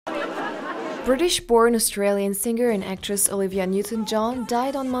British-born Australian singer and actress Olivia Newton John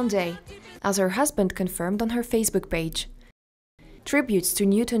died on Monday, as her husband confirmed on her Facebook page. Tributes to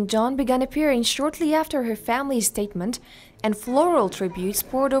Newton John began appearing shortly after her family's statement, and floral tributes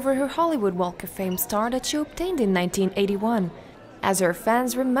poured over her Hollywood Walk of Fame star that she obtained in 1981, as her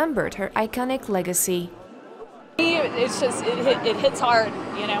fans remembered her iconic legacy. It's just, it hits hard,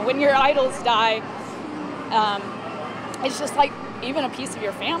 you know, when your idols die. It's just like even a piece of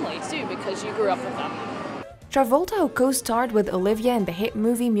your family too, because you grew up with them. Travolta, who co-starred with Olivia in the hit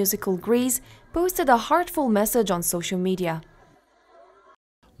movie musical Grease, posted a heartful message on social media.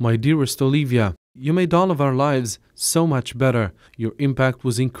 My dearest Olivia, you made all of our lives so much better. Your impact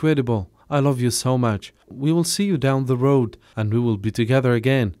was incredible. I love you so much. We will see you down the road, and we will be together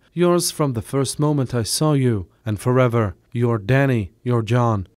again. Yours from the first moment I saw you, and forever. Your Danny, your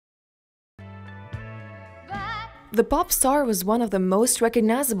John. The pop star was one of the most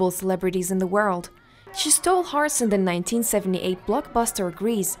recognizable celebrities in the world. She stole hearts in the 1978 blockbuster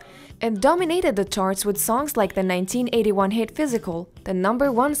Grease and dominated the charts with songs like the 1981 hit Physical, the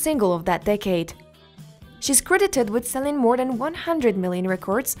 #1 single of that decade. She's credited with selling more than 100 million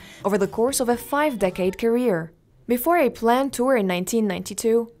records over the course of a 5-decade career. Before a planned tour in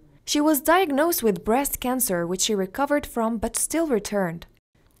 1992, she was diagnosed with breast cancer, which she recovered from but still returned.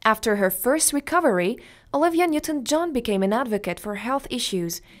 After her first recovery, Olivia Newton John became an advocate for health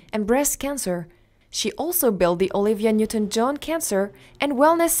issues and breast cancer. She also built the Olivia Newton John Cancer and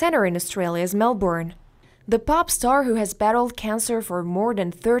Wellness Centre in Australia's Melbourne. The pop star, who has battled cancer for more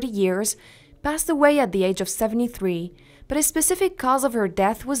than 30 years, passed away at the age of 73, but a specific cause of her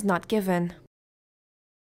death was not given.